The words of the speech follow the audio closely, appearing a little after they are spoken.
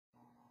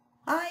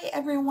Hi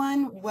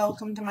everyone,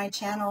 welcome to my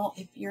channel.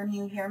 If you're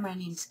new here, my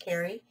name's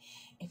Carrie.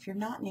 If you're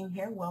not new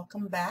here,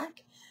 welcome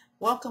back.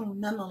 Welcome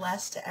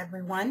nonetheless to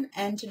everyone.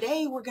 And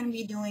today we're going to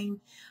be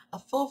doing a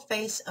full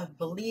face of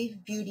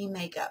Believe Beauty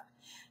makeup.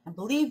 And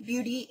Believe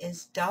Beauty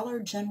is Dollar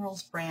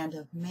General's brand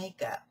of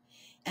makeup,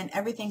 and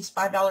everything's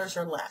 $5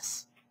 or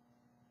less.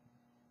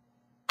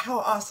 How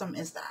awesome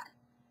is that?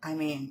 I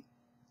mean,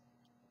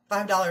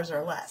 $5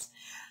 or less.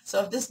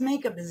 So if this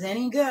makeup is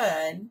any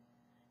good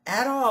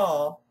at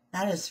all,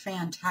 that is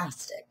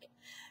fantastic,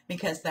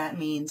 because that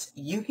means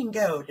you can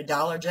go to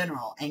Dollar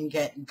General and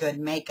get good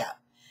makeup.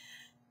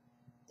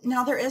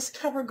 Now, there is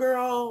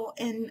CoverGirl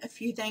in a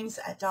few things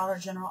at Dollar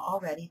General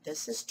already.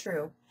 This is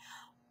true,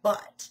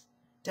 but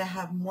to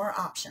have more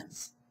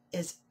options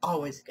is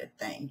always a good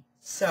thing.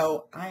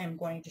 So I am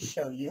going to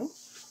show you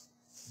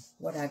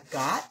what I've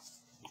got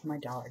in my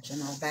Dollar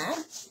General bag.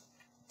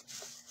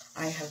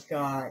 I have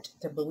got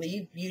the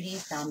Believe Beauty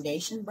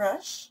foundation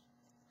brush.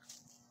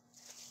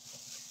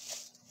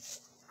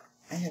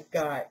 I have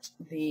got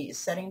the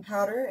setting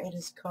powder. It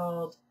is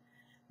called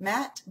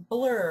Matte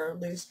Blur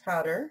Loose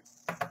Powder.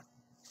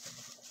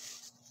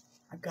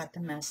 I've got the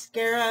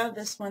mascara.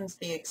 This one's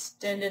the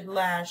Extended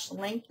Lash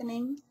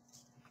Lengthening.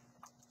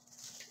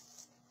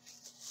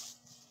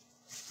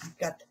 I've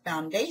got the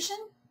foundation.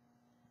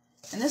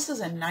 And this is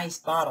a nice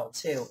bottle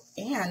too.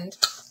 And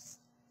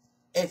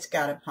it's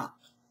got a pump.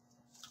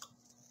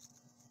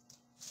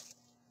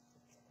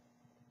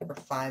 For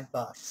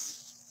 $5.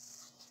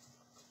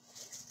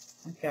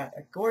 I've got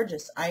a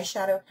gorgeous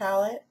eyeshadow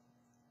palette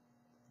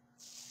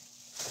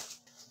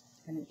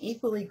and an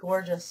equally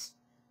gorgeous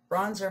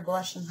bronzer,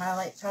 blush, and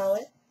highlight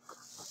palette.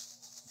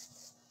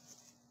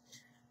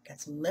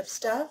 Got some lip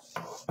stuff.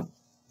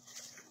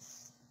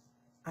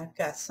 I've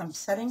got some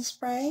setting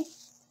spray,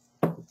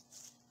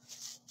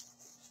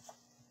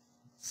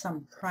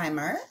 some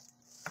primer,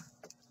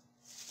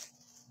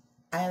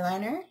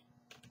 eyeliner,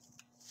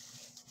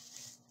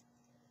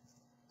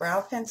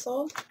 brow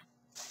pencil,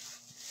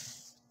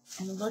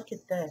 and look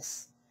at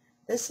this.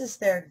 This is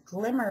their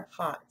Glimmer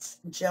Pots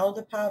Gel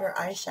to Powder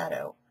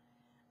Eyeshadow.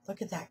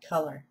 Look at that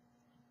color.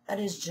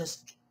 That is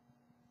just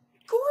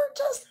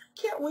gorgeous.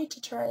 I can't wait to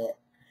try it.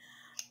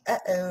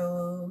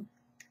 Uh-oh.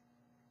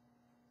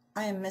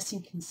 I am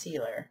missing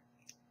concealer.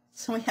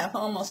 So we have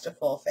almost a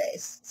full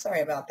face. Sorry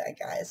about that,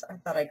 guys. I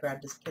thought I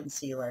grabbed this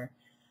concealer.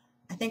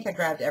 I think I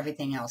grabbed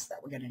everything else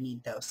that we're going to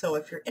need, though. So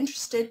if you're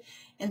interested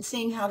in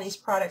seeing how these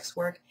products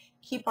work,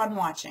 keep on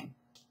watching.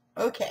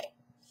 Okay.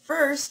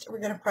 First,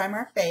 we're going to prime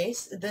our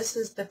face. This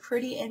is the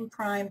Pretty and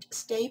Primed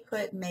Stay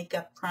Put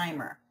Makeup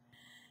Primer.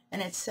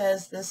 And it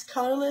says, this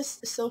colorless,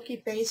 silky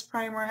face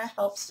primer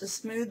helps to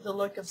smooth the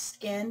look of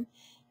skin,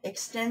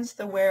 extends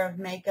the wear of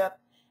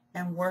makeup,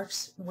 and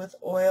works with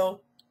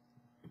all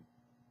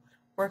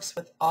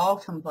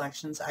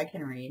complexions, I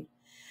can read,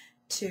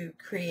 to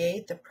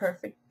create the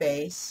perfect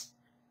base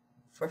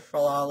for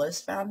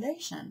flawless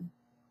foundation.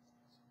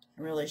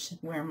 I really should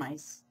wear my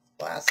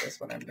glasses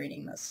when I'm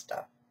reading this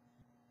stuff.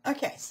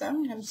 Okay, so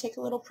I'm going to take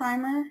a little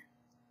primer,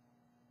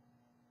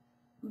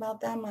 about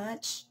that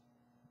much.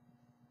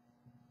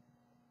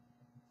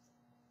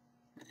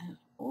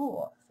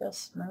 Ooh, it feels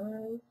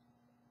smooth.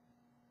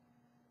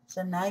 It's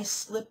a nice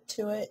slip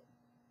to it.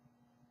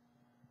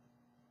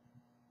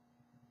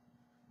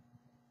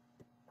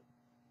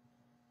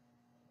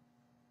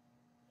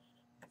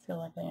 I feel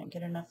like I didn't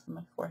get enough from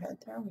my forehead.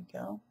 There we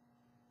go.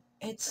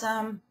 It's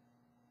like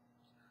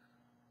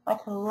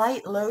a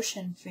light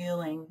lotion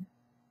feeling.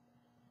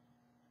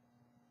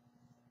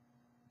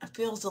 It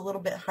feels a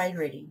little bit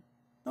hydrating.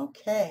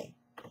 Okay,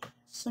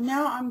 so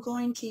now I'm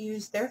going to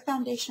use their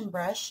foundation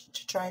brush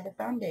to try the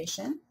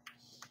foundation.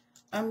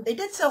 They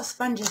did sell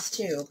sponges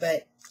too,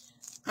 but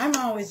I'm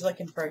always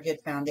looking for a good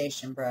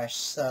foundation brush,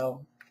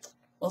 so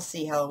we'll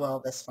see how well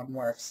this one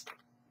works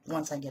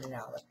once I get it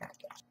out of the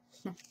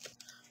package.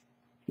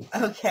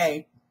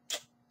 Okay,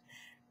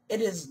 it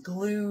is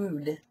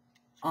glued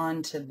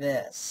onto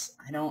this.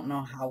 I don't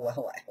know how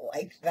well I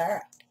like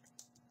that,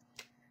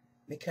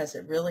 because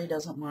it really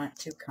doesn't want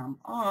to come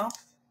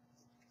off.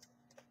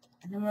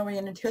 And then what are we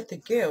going to do with the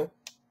goo?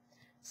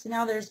 See,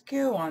 now there's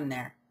goo on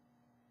there.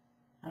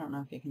 I don't know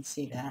if you can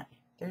see that.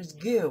 There's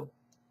goo.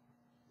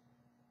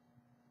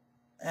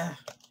 Ugh.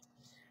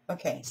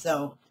 Okay,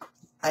 so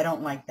I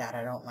don't like that.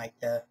 I don't like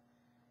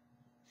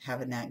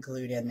having that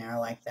glued in there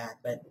like that,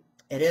 but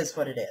it is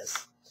what it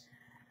is.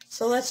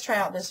 So let's try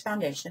out this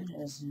foundation.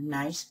 It is a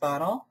nice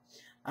bottle.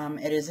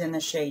 It is in the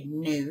shade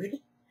Nude,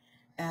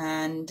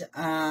 and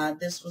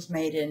this was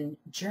made in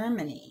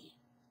Germany.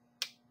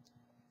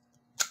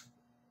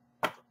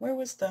 Where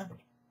was the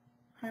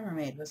primer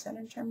made? Was that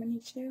in Germany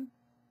too?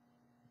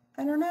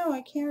 I don't know.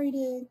 I can't read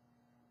it.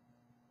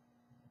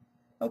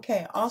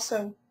 Okay,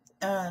 also,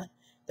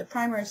 the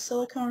primer is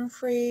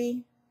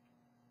silicone-free,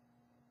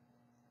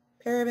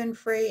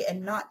 paraben-free,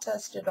 and not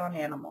tested on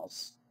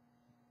animals.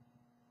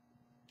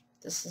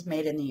 This is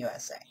made in the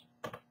USA.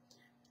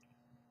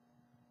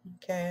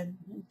 Okay, I'm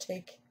going to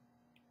take,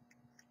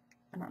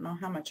 I don't know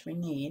how much we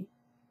need.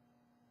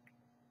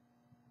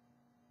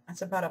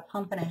 That's about a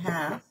pump and a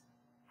half.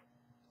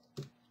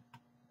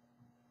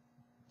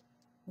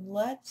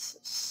 Let's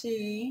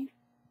see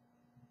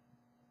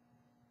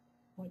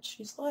what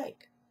she's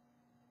like.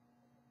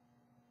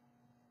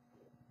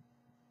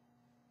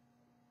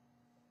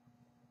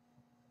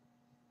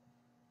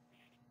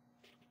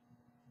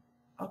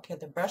 Okay,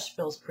 the brush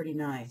feels pretty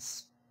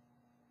nice.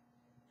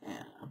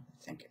 Yeah, I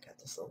think I got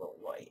this a little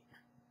light.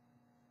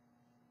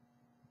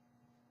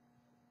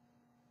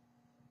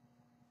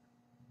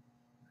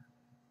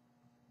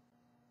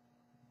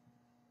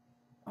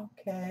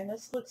 Okay,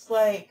 this looks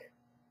like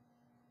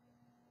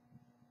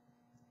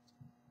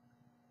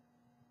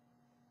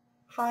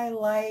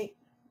highlight,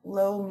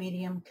 low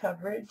medium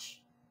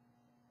coverage.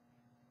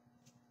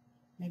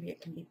 Maybe it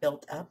can be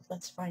built up.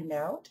 Let's find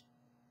out.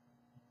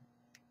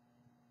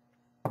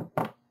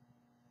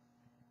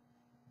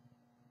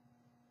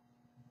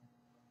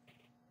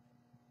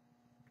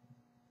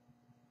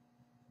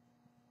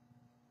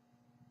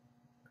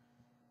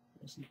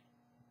 Just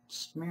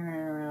smearing it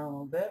around a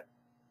little bit.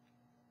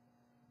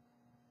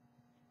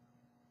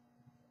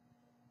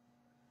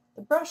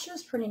 The brush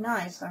is pretty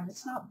nice. I mean,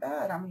 it's not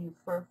bad. I mean,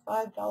 for a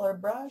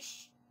 $5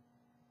 brush,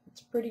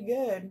 it's pretty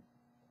good.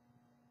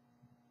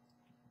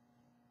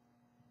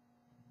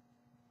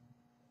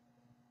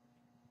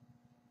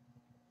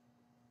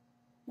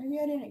 Maybe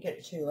I didn't get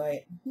it too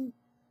light.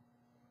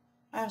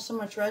 I have so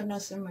much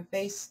redness in my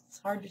face, it's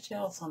hard to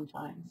tell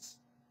sometimes.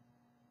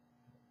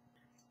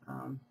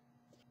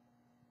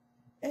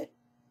 It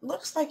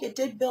looks like it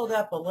did build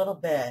up a little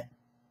bit.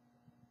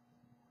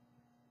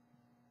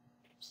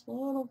 Just a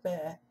little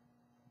bit.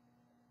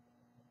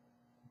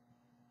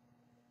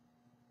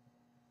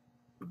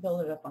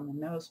 Build it up on the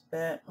nose a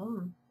bit.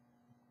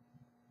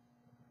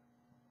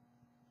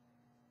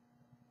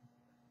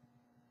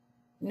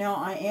 Now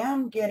I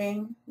am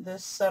getting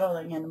this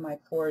settling into my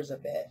pores a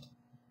bit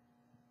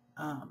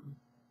on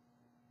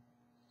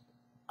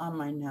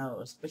my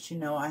nose, but you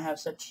know I have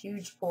such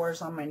huge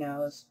pores on my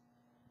nose.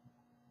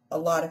 A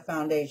lot of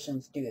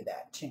foundations do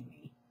that to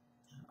me.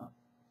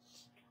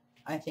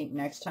 I think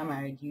next time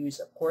I would use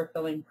a pore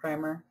filling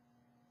primer,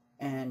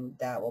 and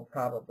that will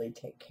probably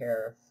take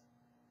care of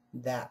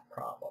that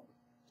problem.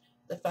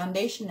 The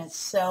foundation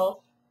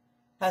itself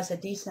has a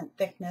decent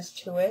thickness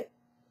to it.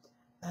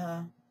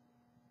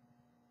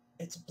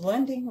 It's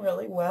blending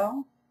really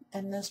well,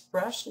 and this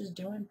brush is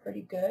doing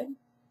pretty good.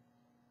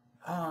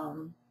 I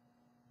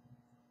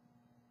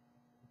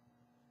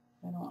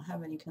don't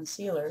have any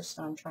concealer,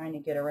 so I'm trying to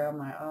get around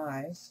my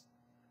eyes.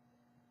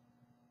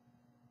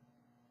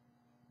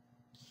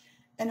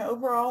 And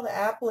overall, the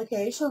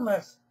application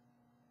looks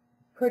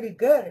pretty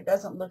good. It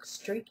doesn't look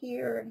streaky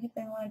or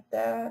anything like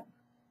that.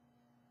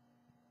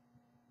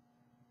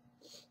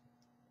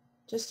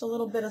 Just a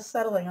little bit of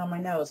settling on my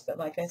nose, but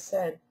like I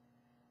said,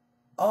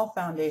 all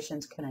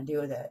foundations kind of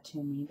do that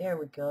to me. There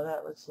we go.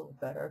 That looks a little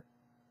better.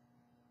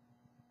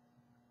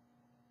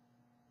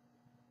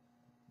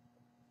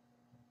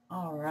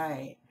 All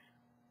right.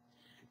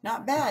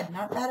 Not bad.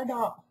 Not bad at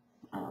all.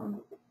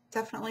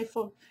 Definitely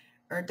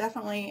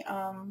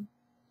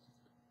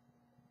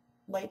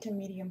light to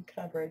medium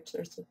coverage.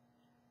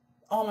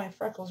 All my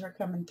freckles are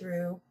coming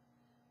through,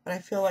 but I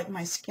feel like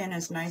my skin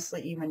is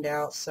nicely evened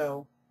out,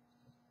 so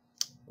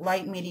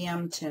light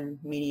medium to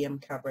medium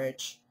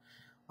coverage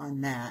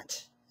on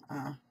that.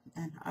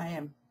 And I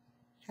am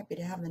happy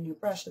to have the new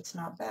brush. It's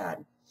not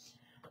bad.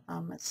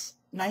 It's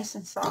nice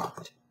and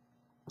soft.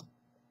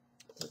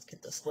 Let's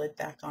get this lid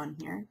back on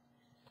here.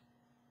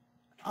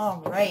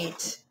 All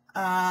right.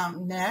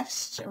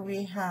 Next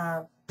we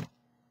have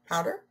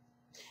powder.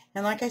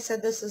 And like I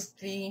said, this is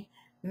the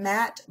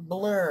Matte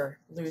Blur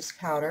Loose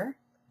Powder.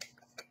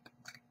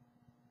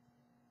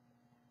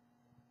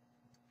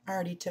 I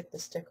already took the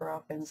sticker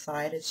off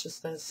inside. It's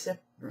just a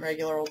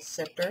regular old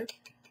sifter.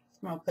 So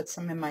I'm going to put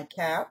some in my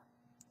cap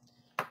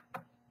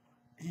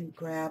and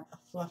grab a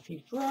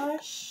fluffy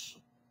brush.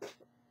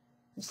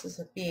 This is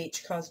a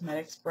BH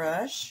Cosmetics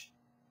brush.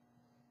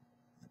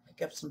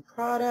 Pick up some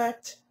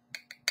product.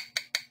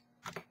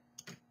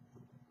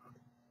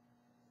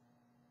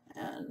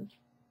 And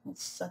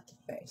let's set the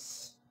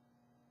face.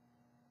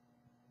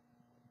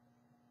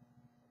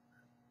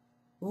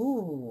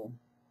 Ooh.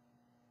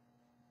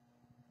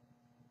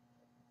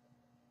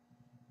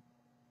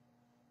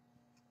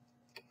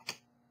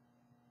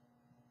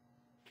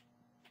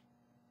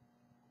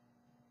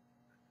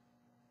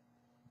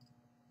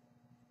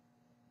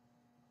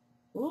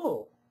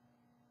 Ooh.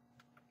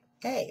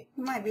 Hey,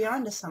 we might be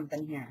onto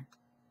something here.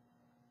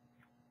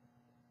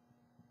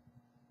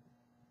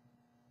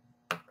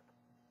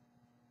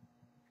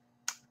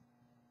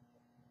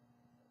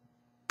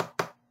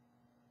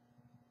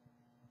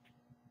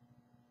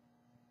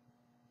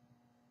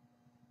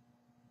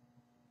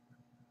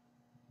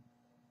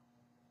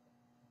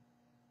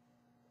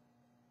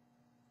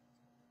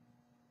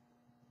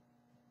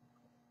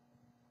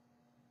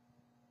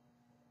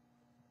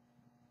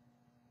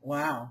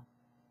 Wow.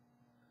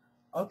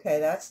 Okay,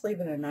 that's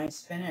leaving a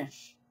nice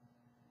finish.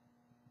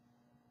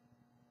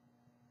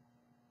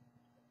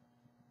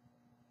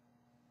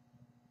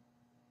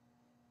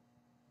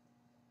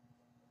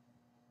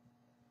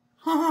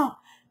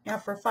 Now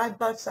for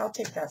 $5, I'll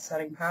take that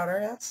setting powder.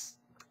 That's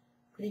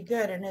pretty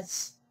good, and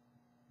it's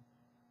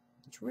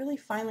really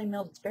finely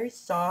milled. It's very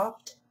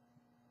soft.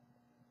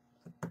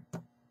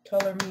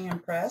 Color me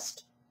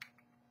impressed.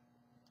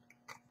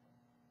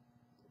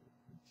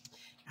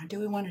 Now, do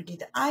we want to do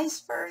the eyes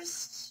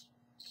first?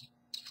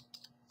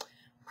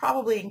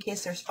 Probably, in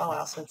case there's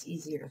fallout, so it's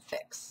easier to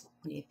fix.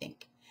 What do you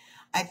think?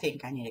 I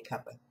think I need a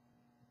cup of,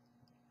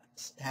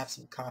 let's have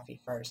some coffee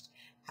first.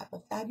 Have a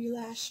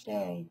fabulous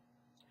day.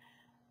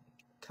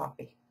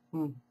 Coffee.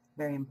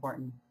 Very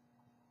important.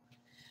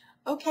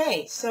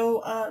 Okay,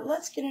 so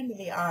let's get into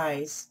the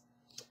eyes.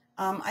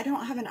 I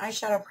don't have an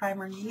eyeshadow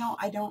primer. You know,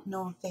 I don't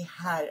know if they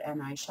had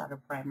an eyeshadow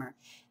primer.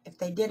 If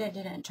they did, it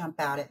didn't jump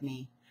out at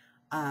me.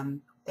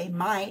 They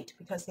might,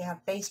 because they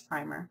have face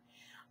primer.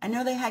 I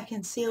know they had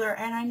concealer,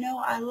 and I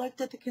know I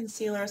looked at the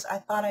concealers. I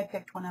thought I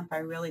picked one up. I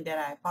really did.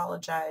 I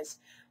apologize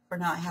for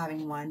not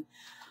having one.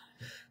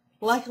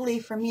 Luckily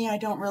for me, I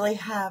don't really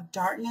have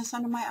darkness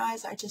under my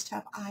eyes. I just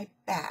have eye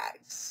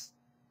bags,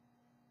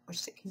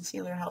 which the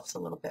concealer helps a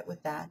little bit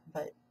with that,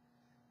 but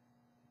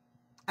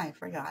I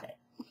forgot it.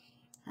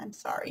 I'm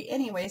sorry.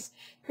 Anyways,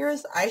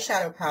 here's the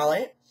eyeshadow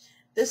palette.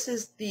 This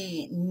is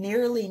the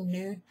Nearly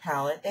Nude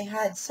palette. They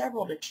had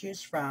several to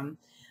choose from.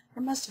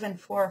 There must have been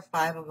 4 or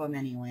 5 of them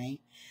anyway.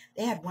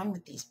 They had one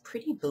with these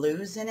pretty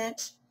blues in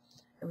it.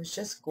 It was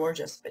just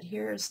gorgeous. But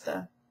here's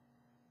the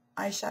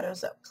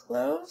eyeshadows up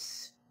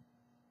close.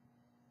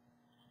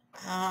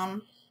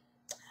 I'm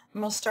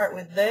going to start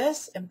with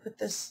this and put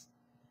this.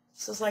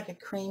 This is like a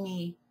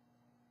creamy,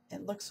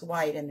 it looks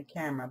white in the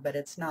camera, but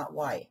it's not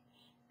white.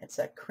 It's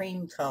a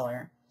cream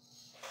color.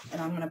 And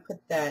I'm going to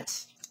put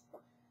that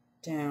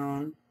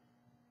down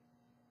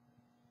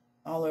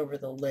all over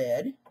the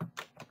lid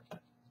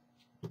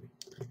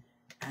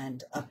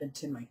and up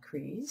into my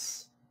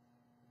crease.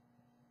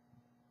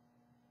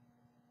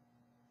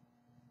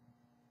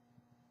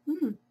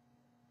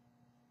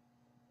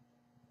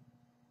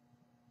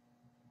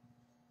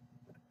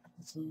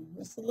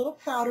 It's a little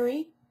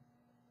powdery,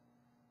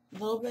 a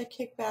little bit of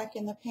kickback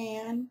in the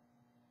pan,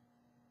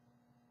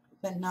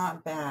 but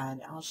not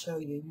bad. I'll show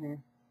you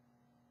here.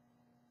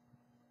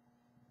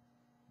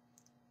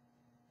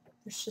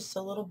 There's just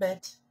a little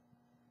bit,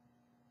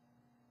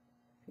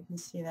 if you can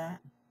see that.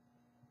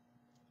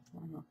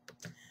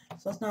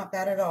 So it's not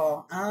bad at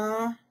all.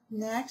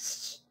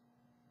 Next,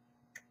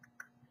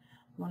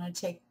 I'm going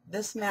to take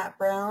this matte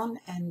brown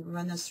and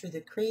run this through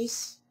the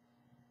crease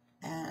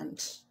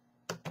and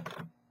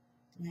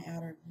my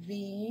outer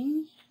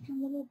V a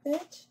little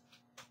bit.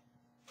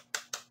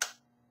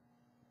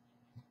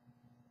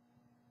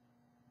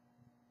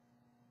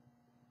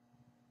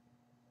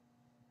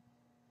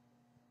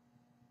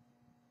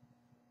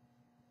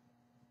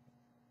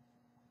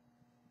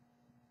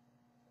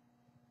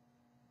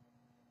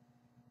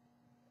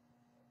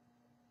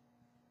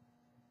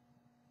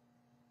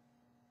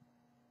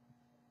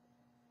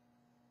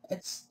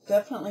 It's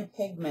definitely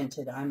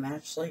pigmented. I'm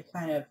actually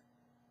kind of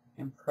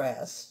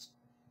impressed.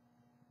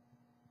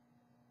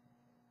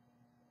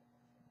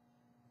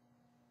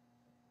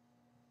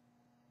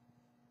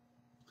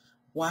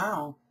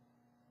 Wow.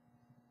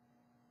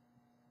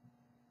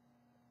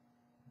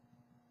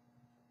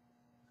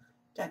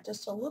 Got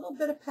just a little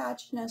bit of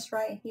patchiness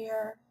right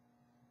here.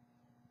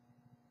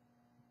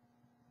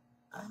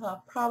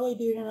 Probably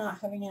due to not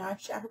having an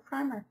eyeshadow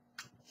primer.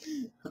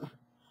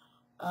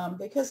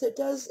 Because it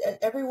does,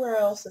 everywhere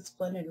else it's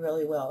blended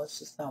really well. It's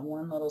just that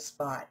one little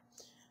spot.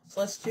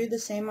 So let's do the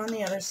same on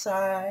the other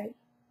side.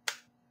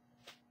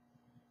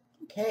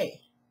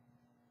 Okay.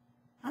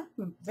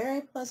 I'm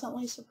very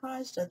pleasantly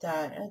surprised at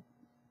that. It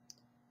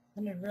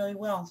blended really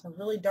well. It's a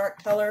really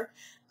dark color.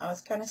 I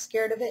was kind of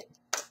scared of it.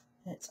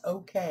 It's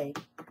okay.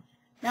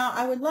 Now,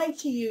 I would like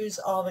to use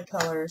all the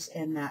colors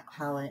in that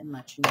palette and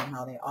let you know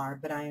how they are,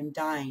 but I am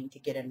dying to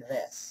get into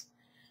this.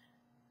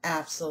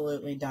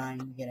 Absolutely dying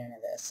to get into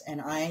this.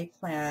 And I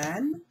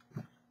plan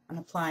on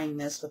applying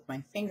this with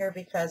my finger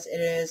because it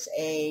is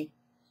a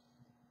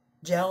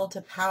gel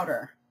to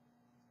powder.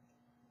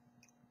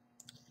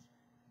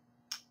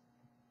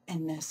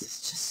 And this is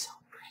just so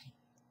pretty.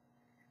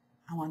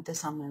 I want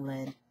this on my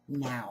lid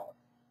now.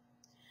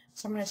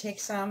 So I'm going to take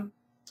some.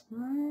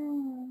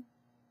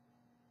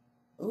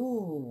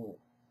 Ooh.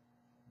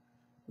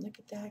 Look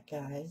at that,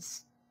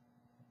 guys.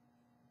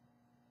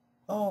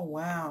 Oh,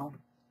 wow.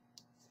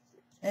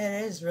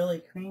 It is really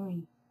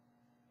creamy.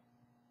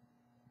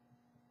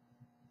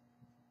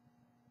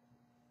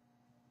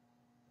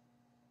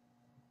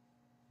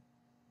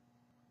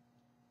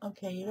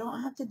 Okay, you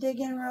don't have to dig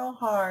in real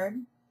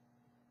hard.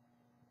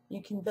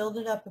 You can build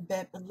it up a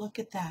bit, but look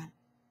at that.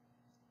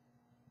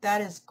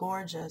 That is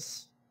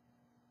gorgeous.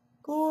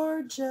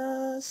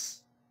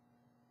 Gorgeous.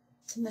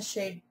 It's in the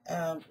shade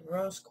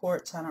Rose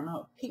Quartz. I don't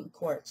know. Pink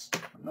Quartz. I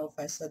don't know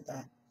if I said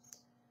that.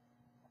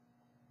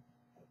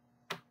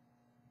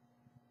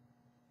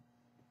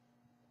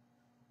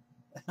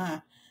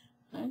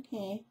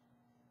 Okay.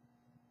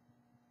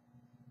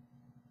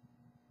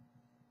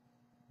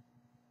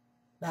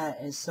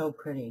 That is so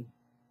pretty.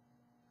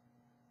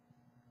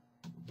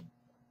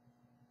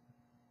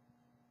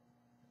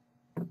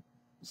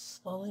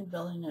 slowly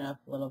building it up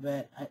a little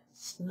bit.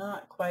 It's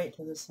not quite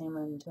to the same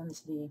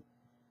intensity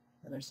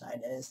the other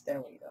side is.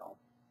 There we go.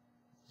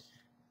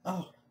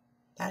 Oh,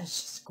 that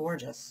is just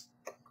gorgeous.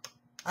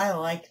 I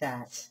like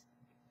that.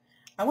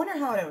 I wonder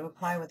how it would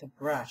apply with a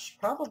brush.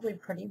 Probably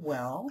pretty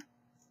well.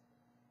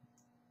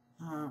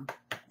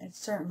 It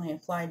certainly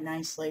applied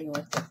nicely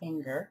with the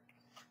finger,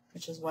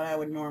 which is what I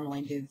would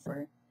normally do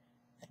for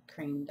a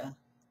cream to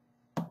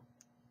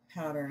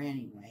powder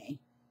anyway.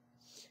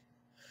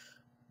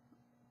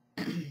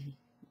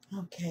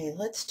 Okay,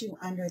 let's do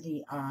under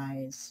the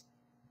eyes.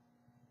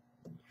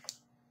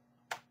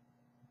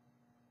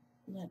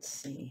 Let's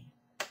see.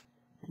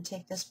 And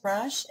take this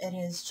brush. It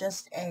is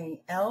just a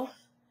e.l.f.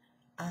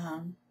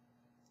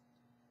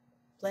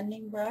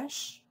 Blending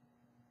brush.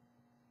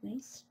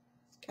 Nice.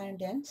 It's kind of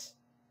dense.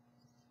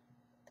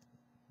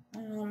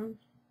 I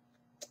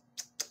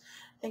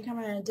think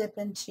I'm going to dip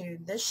into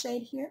this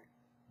shade here.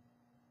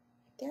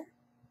 Right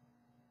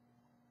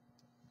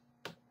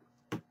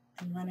there.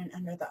 And run it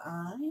under the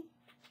eye.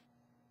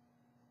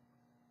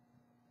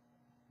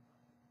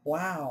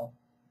 Wow.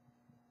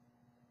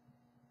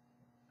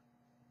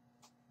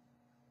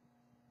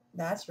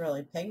 That's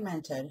really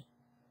pigmented.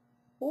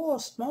 Oh,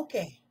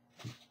 smoky.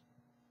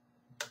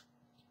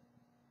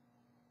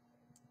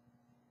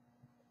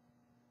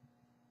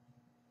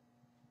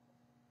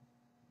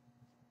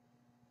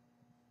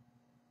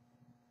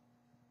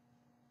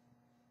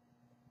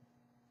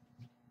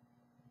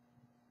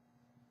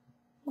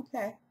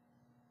 Okay.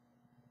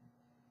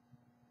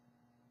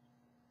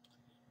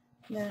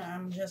 Then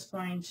I'm just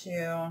going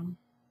to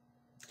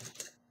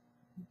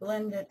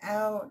blend it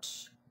out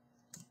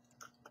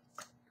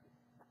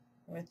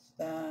with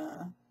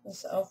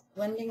this e.l.f.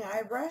 blending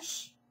eye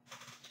brush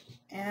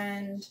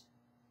and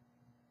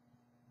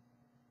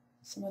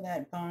some of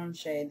that bone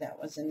shade that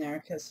was in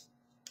there, because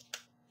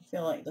I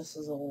feel like this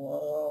is a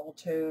little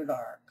too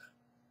dark.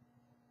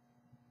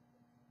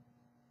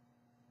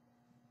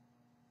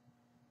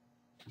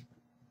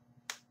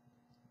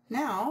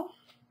 Now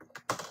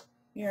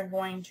we are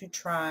going to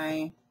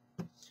try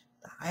the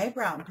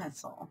eyebrow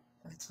pencil.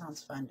 That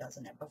sounds fun,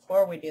 doesn't it?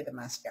 Before we do the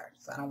mascara,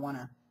 because I don't want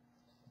to.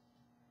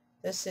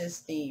 This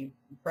is the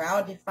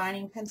brow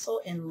defining pencil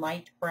in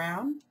light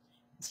brown.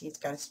 See, it's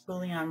got a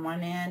spoolie on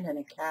one end and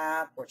a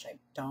cap, which I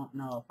don't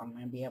know if I'm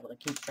going to be able to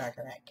keep track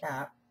of that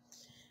cap.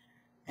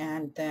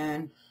 And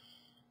then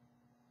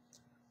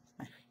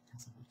it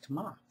doesn't want to come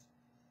off.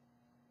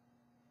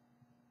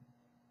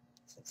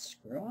 Is it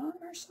screw on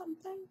or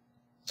something?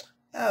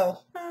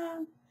 Oh,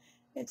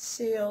 it's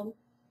sealed.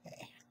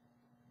 Okay,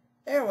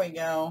 there we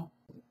go.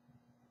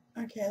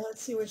 Okay,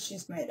 let's see what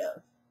she's made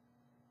of.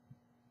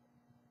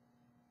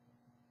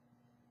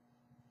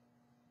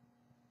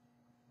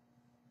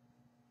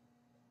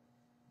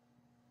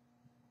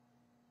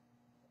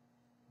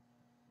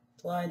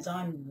 Slides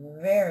on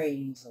very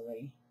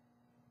easily.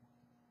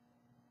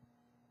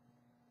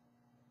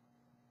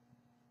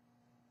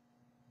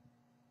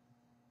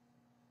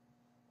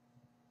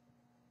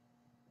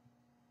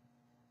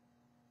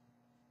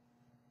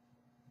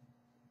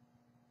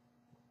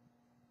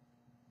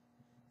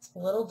 It's a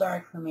little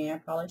dark for me. I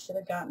probably should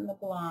have gotten the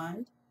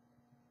blonde.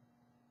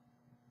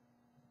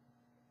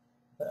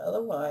 But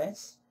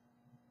otherwise,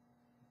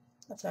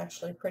 that's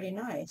actually pretty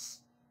nice.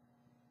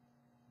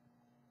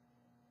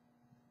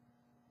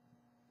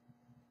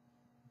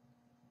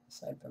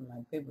 Aside from my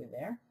boo-boo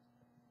there.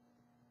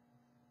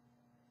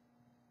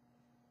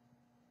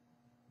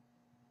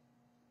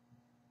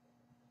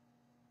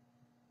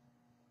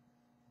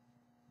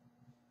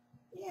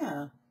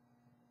 Yeah.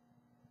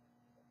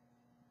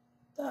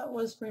 That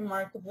was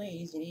remarkably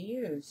easy to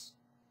use.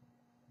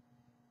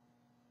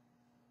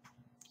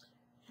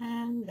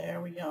 And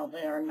there we go.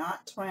 They are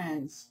not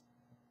twins.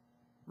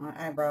 My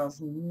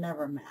eyebrows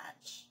never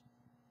match.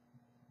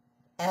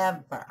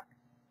 Ever.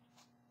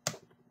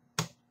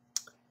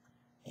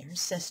 They're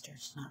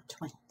sisters, not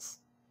twins.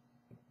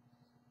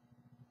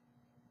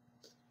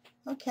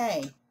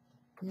 Okay.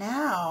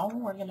 Now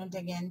we're going to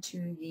dig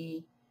into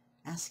the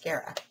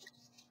mascara.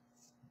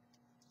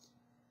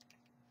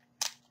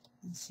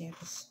 Let's see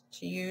if it's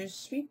to use.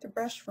 Sweep the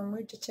brush from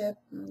root to tip.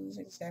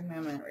 Zigzag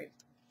movement.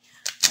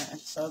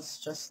 So it's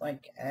just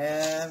like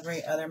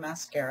every other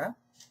mascara.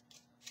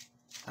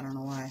 I don't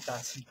know why I thought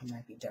something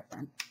might be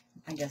different.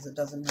 I guess it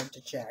doesn't hurt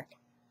to check.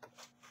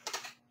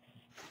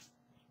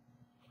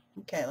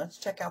 Okay, let's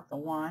check out the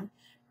wand.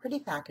 Pretty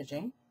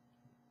packaging.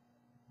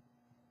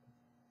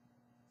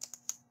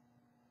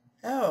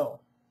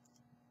 Oh.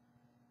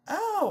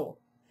 Oh,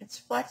 it's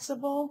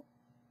flexible.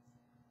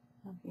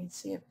 You can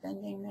see it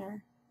bending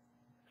there.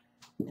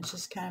 It's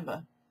just kind of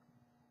a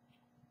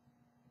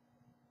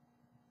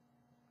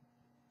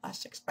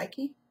plastic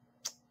spiky.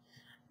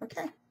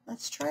 Okay,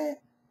 let's try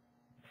it.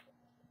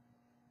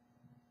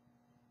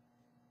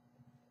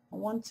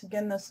 Once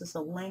again, this is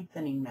a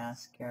lengthening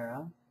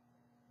mascara.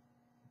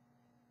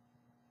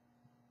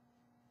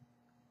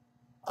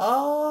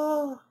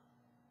 Oh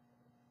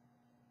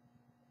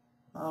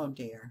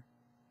dear.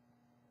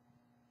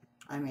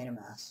 I made a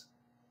mess.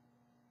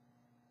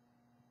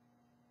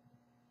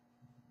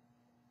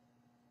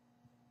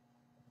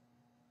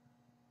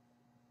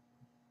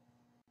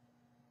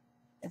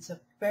 It's a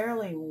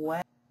fairly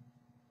wet.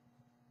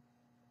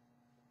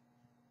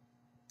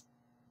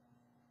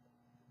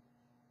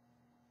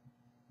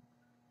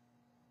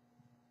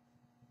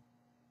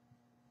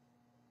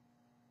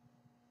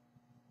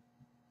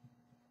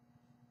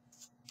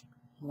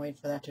 Wait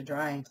for that to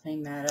dry and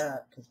clean that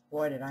up, because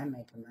boy did I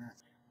make a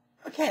mess.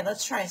 Okay,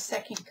 let's try a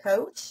second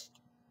coat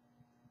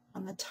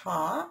on the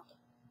top.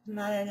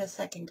 Not any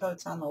second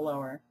coats on the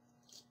lower,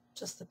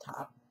 just the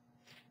top.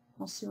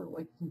 We'll see what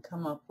we can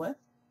come up with.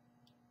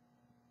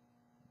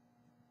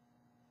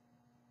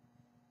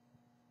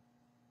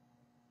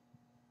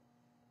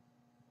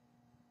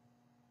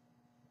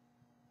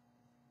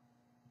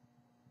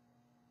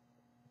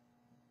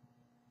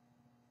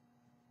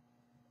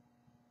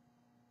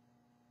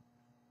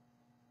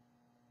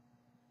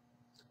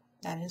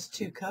 That is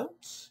 2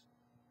 coats.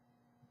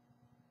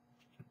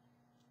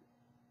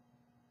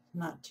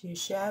 Not too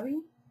shabby.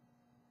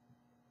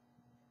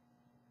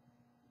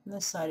 And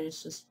this side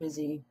is just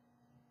busy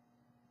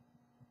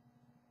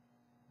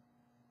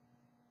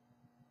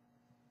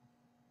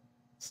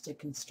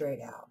sticking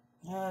straight out,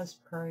 as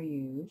per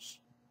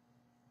usual.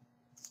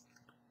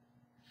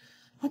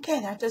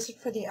 Okay, that does it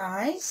for the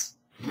eyes.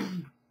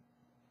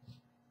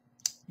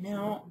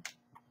 Now,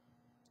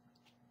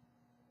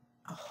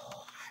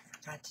 oh, I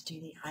forgot to do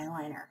the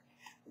eyeliner.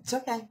 It's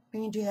okay,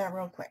 we can do that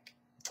real quick.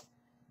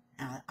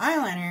 Now, the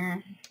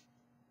eyeliner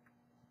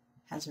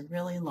has a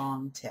really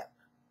long tip.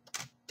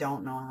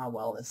 Don't know how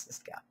well this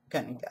is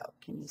gonna go.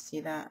 Can you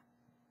see that?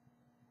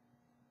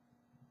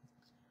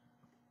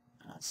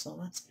 So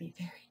let's be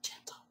very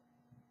gentle.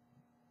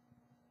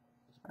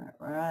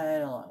 Right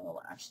along the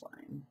lash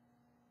line.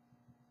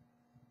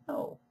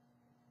 Oh.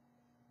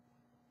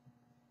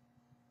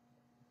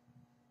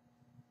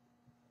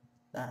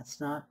 That's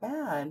not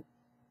bad.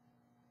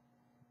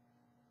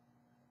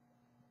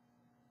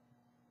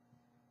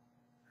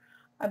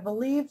 I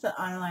believe the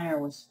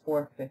eyeliner was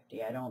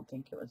 $4.50. I don't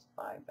think it was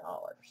 $5.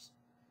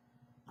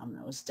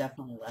 It was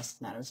definitely less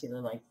than that. It was either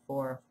like $4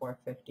 or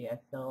 $4.50, I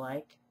feel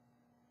like.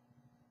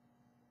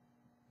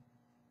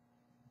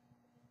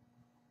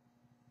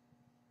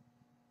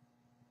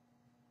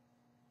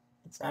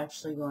 It's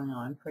actually going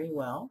on pretty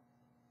well.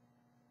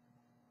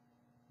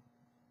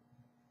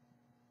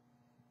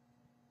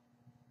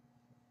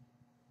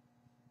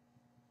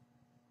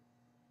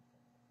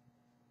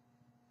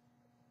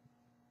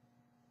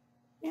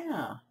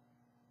 Yeah.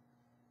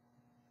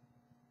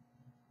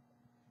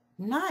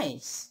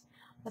 Nice.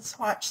 Let's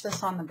watch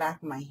this on the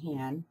back of my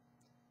hand.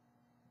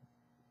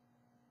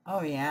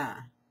 Oh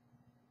yeah.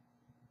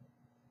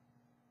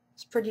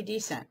 It's pretty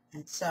decent.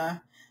 It's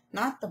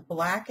not the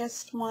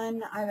blackest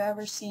one I've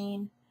ever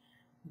seen,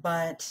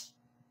 but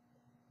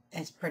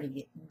it's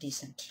pretty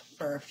decent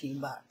for a few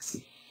bucks,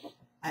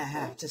 I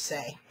have to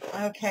say.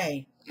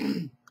 Okay.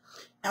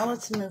 Now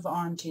let's move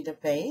on to the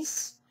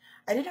face.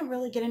 I didn't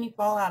really get any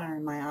fallout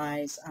in my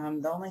eyes.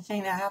 The only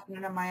thing that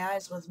happened in my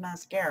eyes was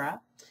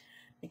mascara,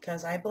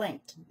 because I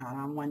blinked. Not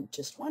on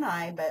just one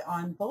eye, but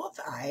on both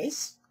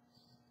eyes.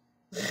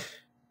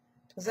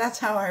 Because that's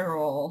how I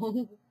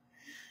roll.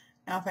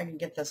 Now if I can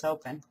get this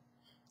open.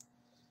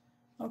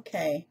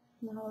 Okay,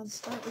 now let's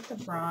start with the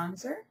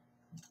bronzer.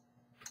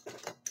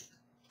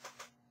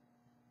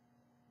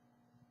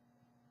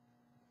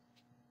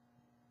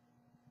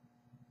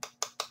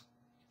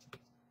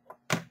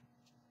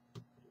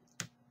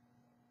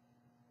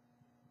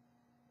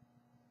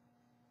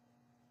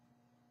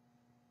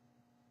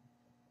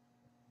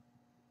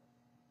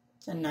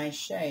 It's a nice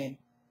shade.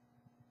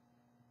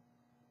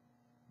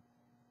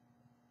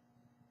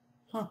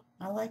 Huh,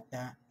 I like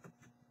that.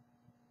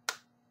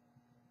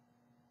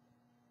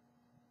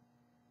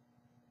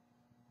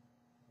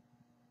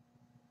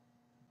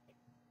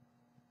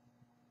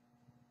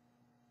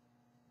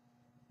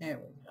 There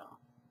we go.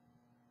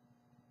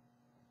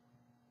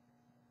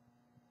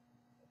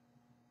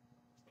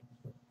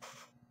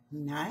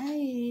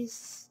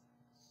 Nice.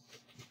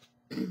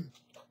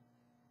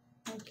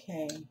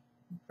 Okay,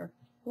 for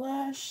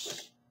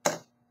blush,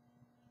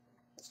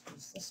 let's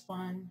use this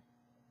one.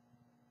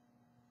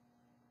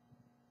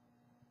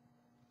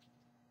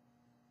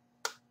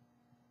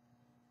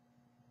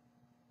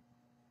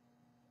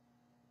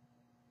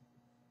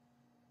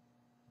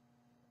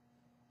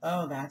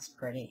 Oh, that's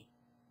pretty.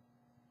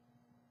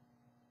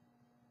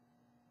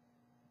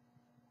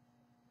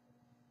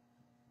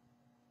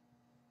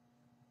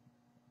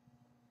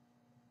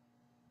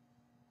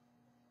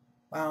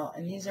 Wow,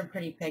 and these are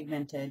pretty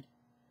pigmented.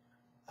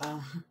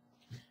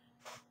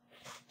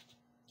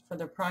 For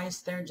the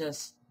price, they're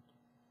just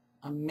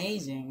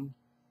amazing.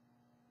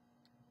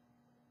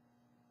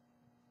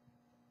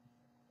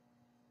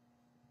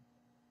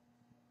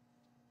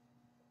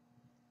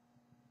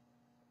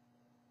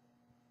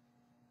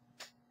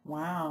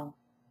 Wow.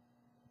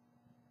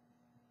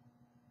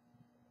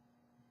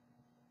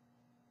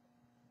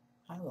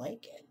 I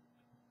like it.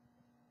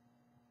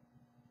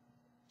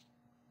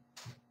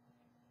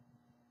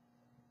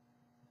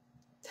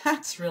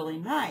 That's really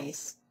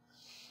nice.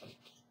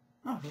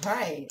 All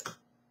right.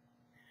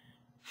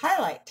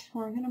 Highlight.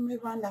 We're going to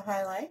move on to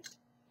highlight.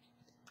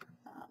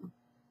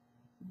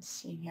 let's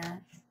see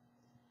here.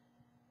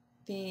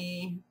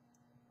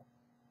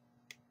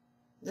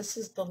 This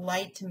is the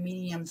light to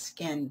medium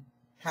skin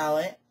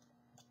palette.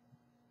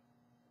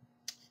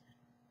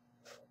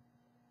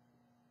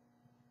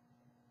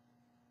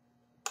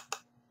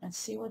 Let's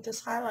see what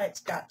this highlight's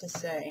got to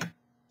say.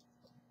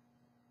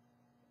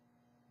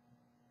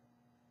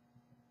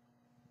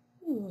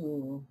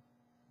 Ooh.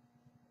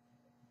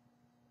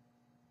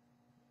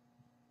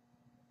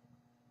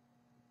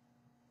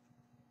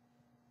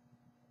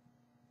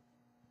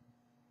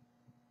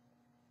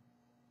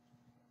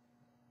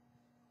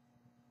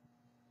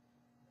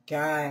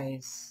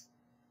 Guys,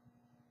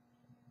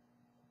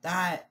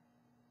 that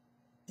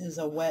is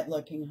a wet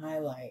looking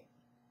highlight.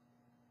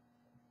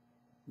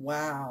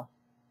 Wow.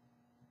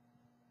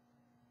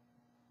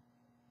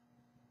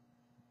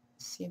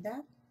 See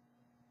that?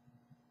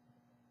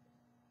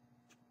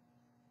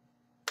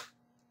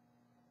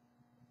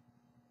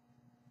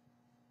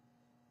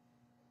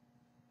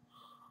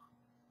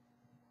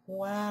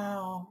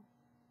 Wow.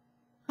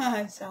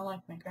 I sound like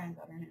my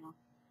granddaughter now.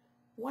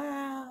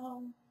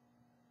 Wow.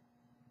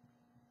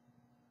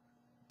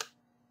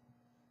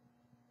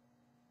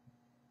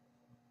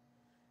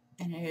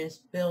 And it is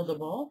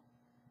buildable.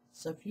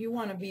 So if you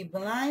want to be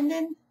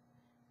blinding,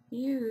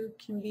 you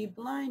can be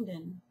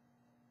blinding.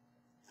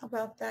 How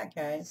about that,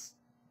 guys?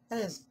 That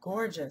is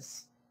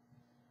gorgeous.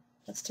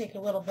 Let's take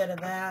a little bit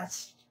of that.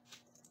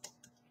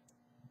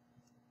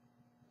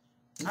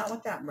 Not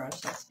with that brush,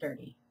 that's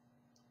dirty.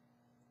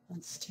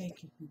 Let's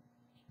take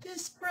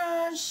this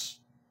brush.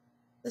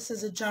 This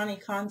is a Johnny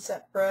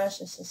Concept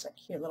brush. It's just a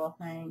cute little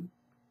thing.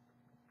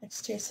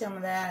 Let's take some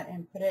of that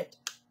and put it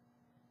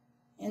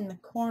in the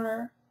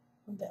corner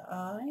of the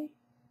eye.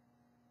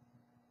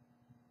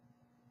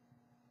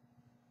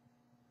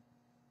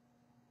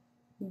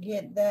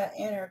 Get that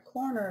inner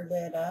corner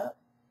lit up.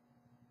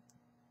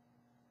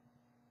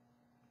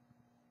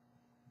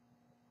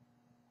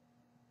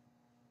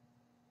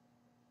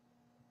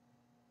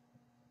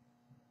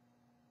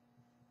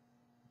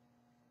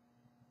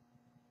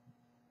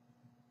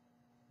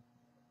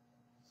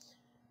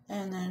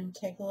 And then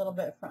take a little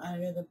bit from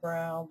under the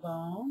brow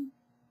bone.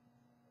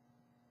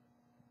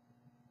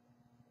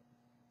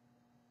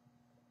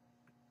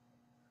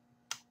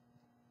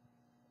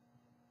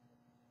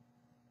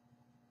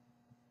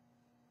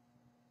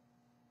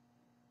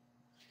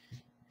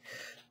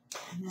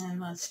 And then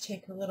let's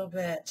take a little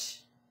bit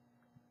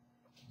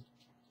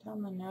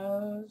down the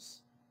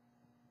nose.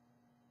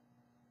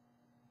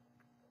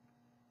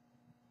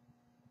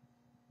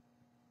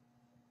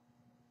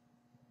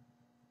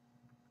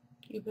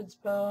 Cupid's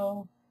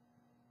bow.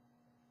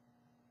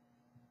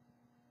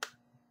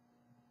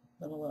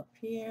 A little up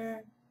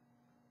here.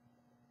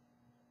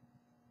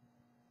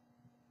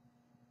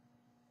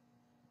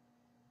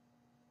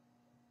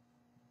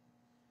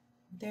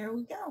 There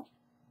we go.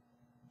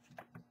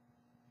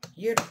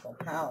 Beautiful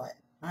palette.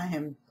 I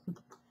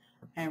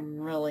am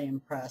really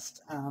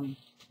impressed. I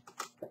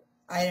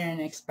didn't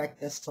expect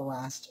this to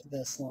last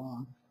this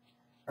long,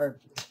 or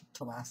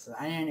to last.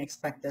 I didn't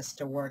expect this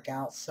to work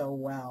out so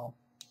well.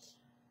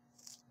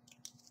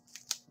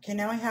 Okay,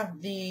 now I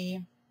have the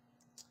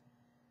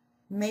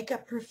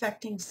Makeup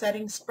Perfecting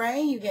Setting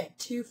Spray. You get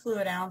 2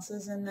 fluid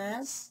ounces in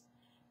this.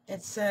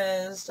 It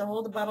says to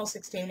hold the bottle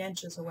 6 to 8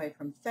 inches away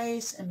from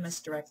face and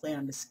mist directly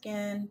onto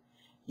skin.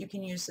 You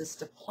can use this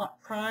to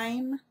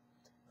prime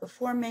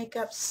before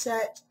makeup,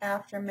 set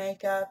after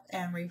makeup,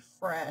 and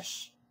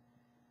refresh.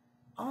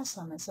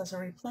 Awesome. It says a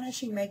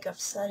replenishing makeup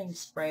setting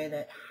spray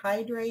that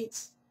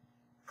hydrates,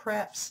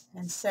 preps,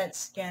 and sets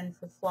skin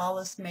for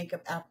flawless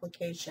makeup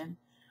application.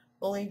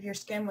 Will leave your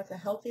skin with a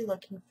healthy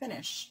looking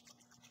finish.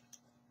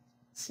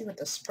 Let's see what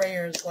the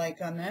sprayer is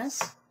like on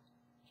this.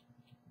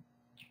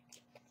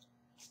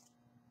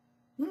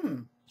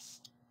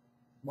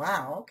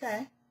 Wow,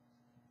 okay.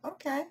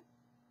 Okay.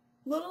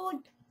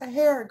 A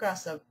hair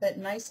aggressive, but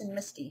nice and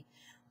misty.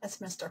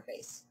 Let's mist our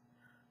face.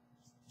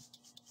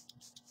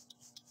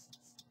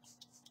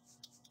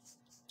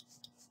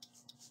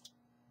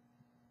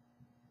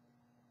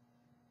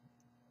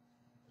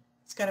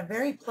 It's got a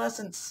very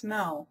pleasant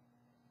smell.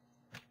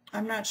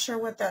 I'm not sure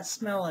what that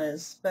smell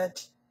is,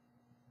 but,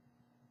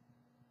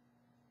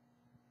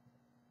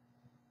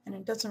 and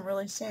it doesn't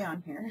really say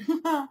on here.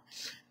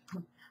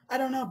 I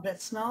don't know, but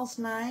it smells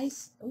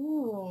nice.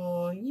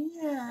 Ooh,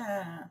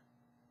 yeah.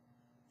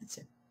 That's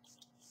it.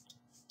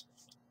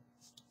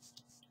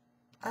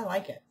 I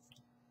like it.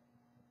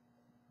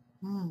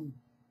 I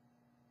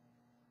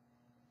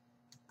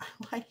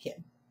like it.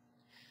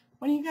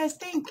 What do you guys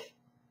think?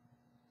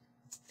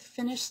 It's the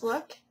finished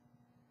look.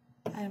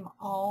 I am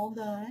all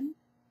done.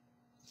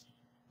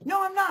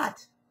 No, I'm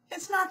not.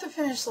 It's not the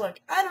finished look.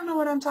 I don't know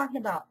what I'm talking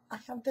about. I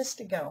have this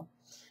to go.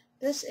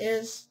 This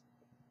is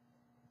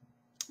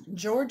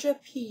Georgia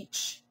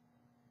Peach.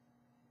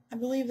 I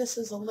believe this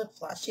is a lip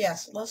gloss.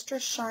 Yes,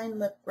 Lustrous Shine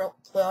Lip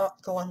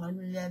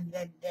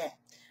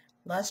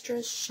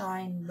Lustrous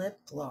Shine Lip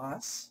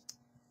Gloss.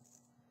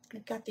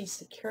 I've got these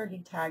security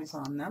tags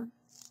on them.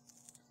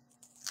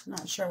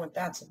 Not sure what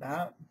that's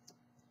about.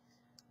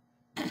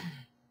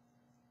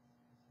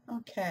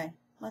 Okay,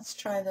 let's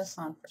try this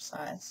on for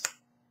size.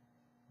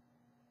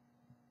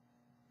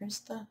 Here's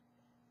the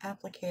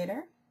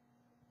applicator.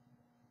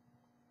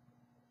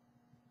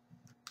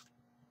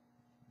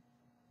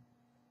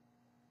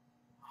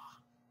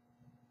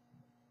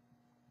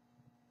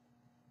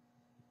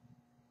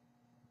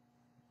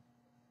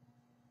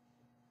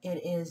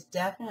 It is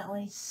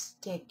definitely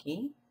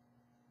sticky,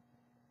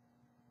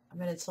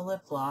 but it's a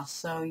lip gloss,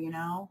 so you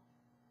know,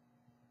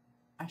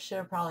 I should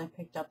have probably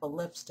picked up a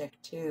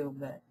lipstick too,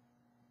 but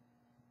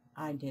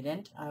I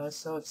didn't. I was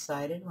so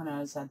excited when I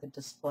was at the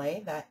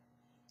display that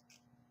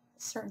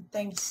certain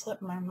things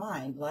slipped my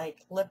mind,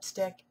 like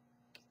lipstick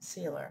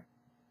concealer.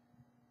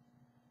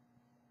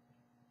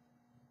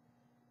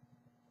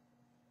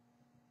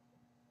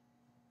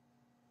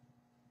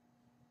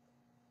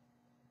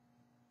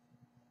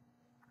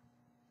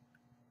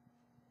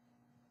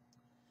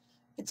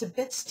 It's a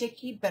bit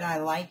sticky, but I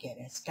like it.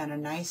 It's got a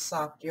nice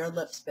soft, your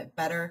lips but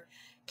better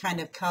kind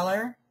of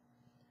color.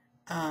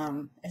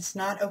 It's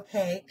not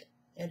opaque.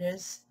 It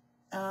is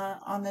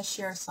on the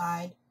sheer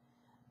side,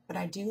 but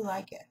I do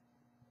like it.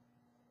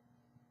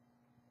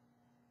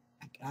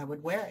 I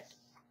would wear it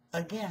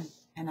again,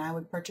 and I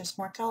would purchase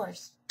more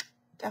colors.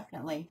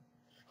 Definitely.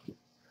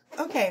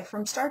 Okay,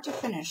 from start to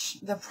finish,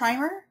 the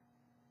primer,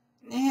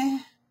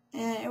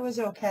 it was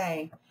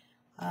okay.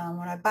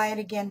 Would I buy it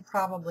again?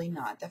 Probably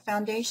not. The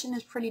foundation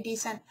is pretty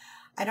decent.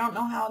 I don't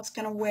know how it's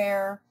going to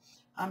wear,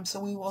 so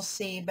we will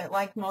see. But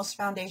like most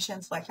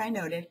foundations, like I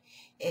noted,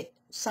 it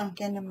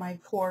sunk into my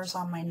pores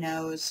on my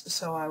nose,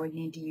 so I would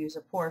need to use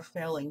a pore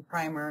filling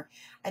primer.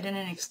 I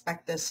didn't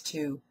expect this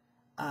to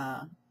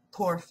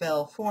pore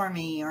fill for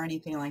me or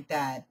anything like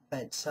that,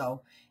 but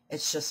so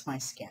it's just my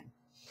skin.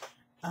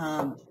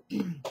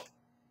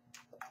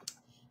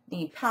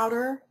 The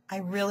powder, I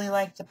really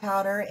like the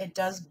powder. It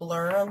does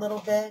blur a little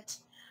bit.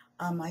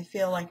 I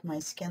feel like my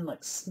skin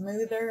looks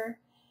smoother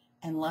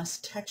and less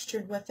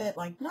textured with it.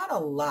 Like, not a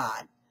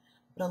lot,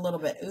 but a little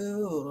bit.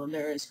 Ooh,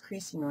 there is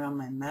creasing around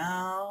my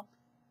mouth.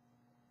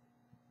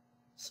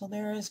 So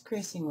there is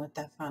creasing with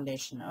that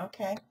foundation.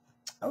 Okay,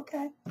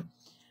 okay.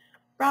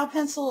 Brow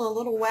pencil, a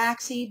little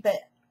waxy,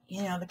 but,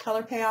 you know, the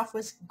color payoff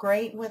was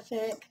great with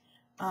it.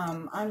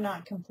 I'm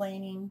not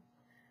complaining.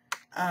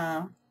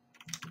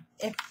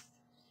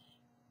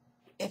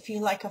 If you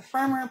like a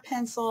firmer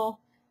pencil,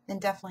 then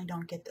definitely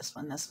don't get this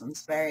one. This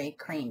one's very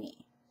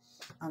creamy.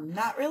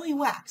 Not really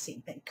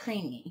waxy, but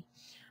creamy.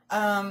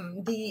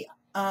 The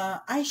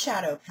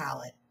eyeshadow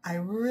palette. I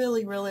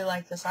really, really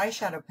like this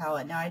eyeshadow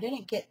palette. Now, I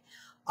didn't get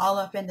all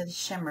up into the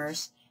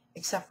shimmers,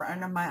 except for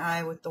under my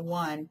eye with the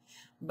one,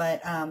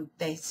 but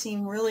they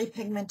seem really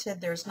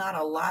pigmented. There's not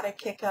a lot of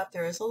kick up.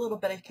 There is a little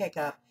bit of kick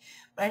up,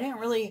 but I didn't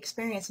really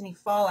experience any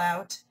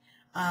fallout.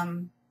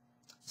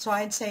 So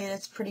I'd say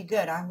it's pretty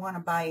good. I want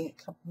to buy a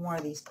couple more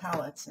of these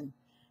palettes and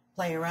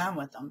play around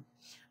with them.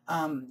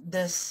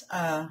 This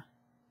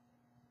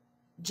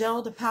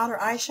gel to powder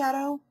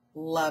eyeshadow,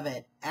 love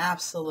it.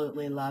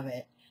 Absolutely love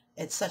it.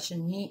 It's such a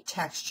neat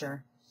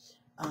texture.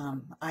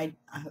 I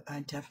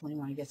definitely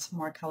want to get some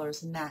more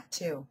colors in that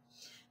too.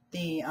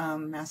 The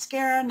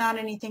mascara, not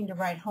anything to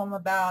write home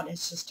about.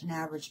 It's just an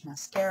average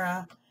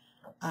mascara.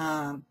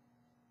 I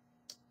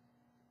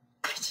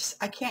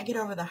can't get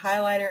over the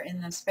highlighter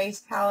in this face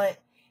palette.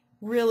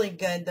 Really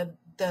good.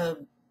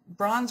 The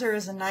bronzer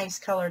is a nice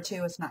color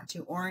too. It's not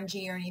too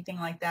orangey or anything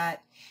like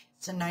that.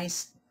 It's a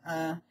nice,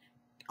 on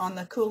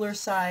the cooler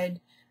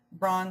side,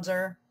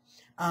 bronzer.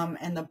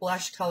 And the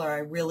blush color, I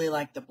really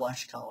like the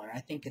blush color. I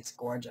think it's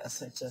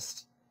gorgeous. It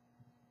just,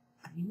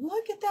 I mean,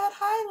 look at that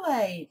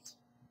highlight.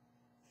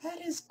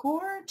 That is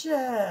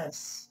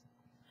gorgeous.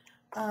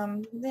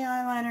 The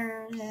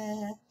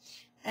eyeliner,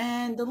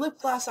 and the lip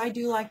gloss, I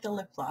do like the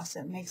lip gloss.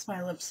 It makes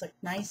my lips look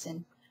nice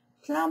and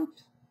plump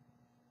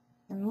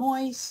and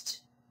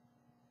moist.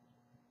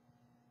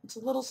 It's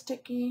a little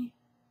sticky.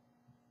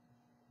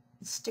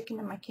 It's sticking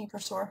to my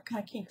kinker sore,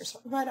 kind of kinker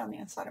sore, right on the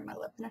inside of my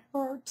lip, and it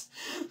hurts.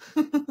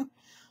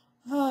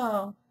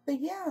 Oh, but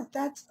yeah,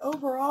 that's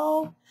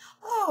overall.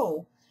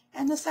 Oh,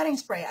 and the setting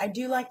spray. I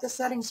do like the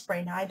setting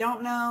spray. Now, I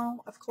don't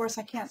know, of course,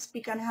 I can't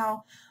speak on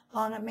how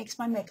long it makes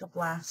my makeup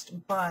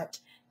last, but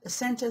the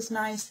scent is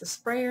nice. The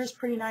sprayer is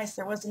pretty nice.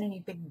 There wasn't any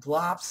big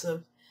glops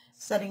of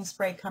setting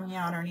spray coming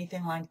out or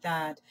anything like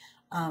that.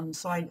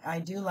 So I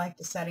do like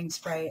the setting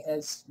spray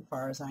as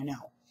far as I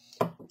know.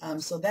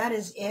 So that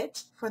is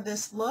it for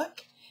this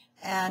look.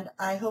 And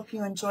I hope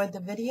you enjoyed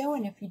the video.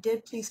 And if you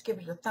did, please give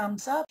it a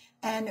thumbs up.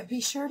 And be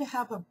sure to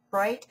have a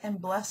bright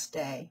and blessed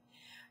day.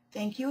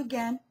 Thank you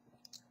again.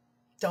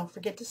 Don't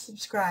forget to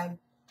subscribe.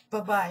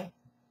 Bye-bye.